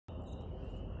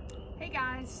Hey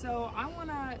guys, so I want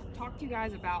to talk to you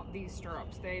guys about these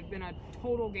stirrups. They've been a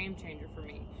total game changer for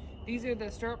me. These are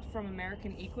the stirrups from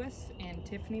American Equus in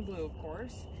Tiffany blue, of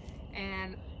course.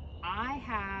 And I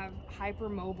have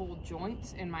hypermobile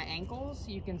joints in my ankles.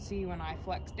 You can see when I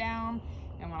flex down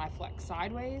and when I flex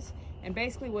sideways. And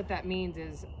basically what that means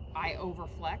is I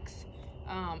overflex.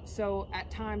 So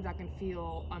at times I can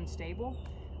feel unstable.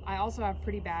 I also have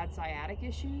pretty bad sciatic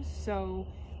issues. So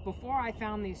before I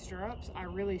found these stirrups, I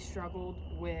really struggled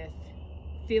with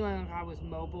feeling like I was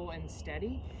mobile and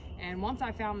steady. And once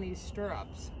I found these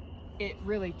stirrups, it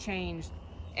really changed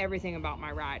everything about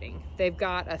my riding. They've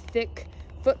got a thick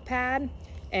foot pad,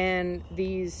 and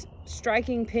these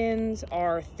striking pins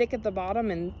are thick at the bottom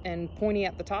and pointy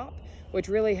at the top, which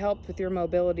really helps with your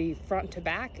mobility front to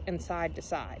back and side to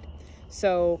side.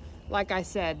 So like I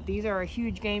said, these are a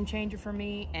huge game changer for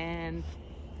me, and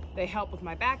they help with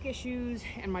my back issues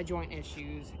and my joint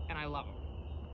issues, and I love them.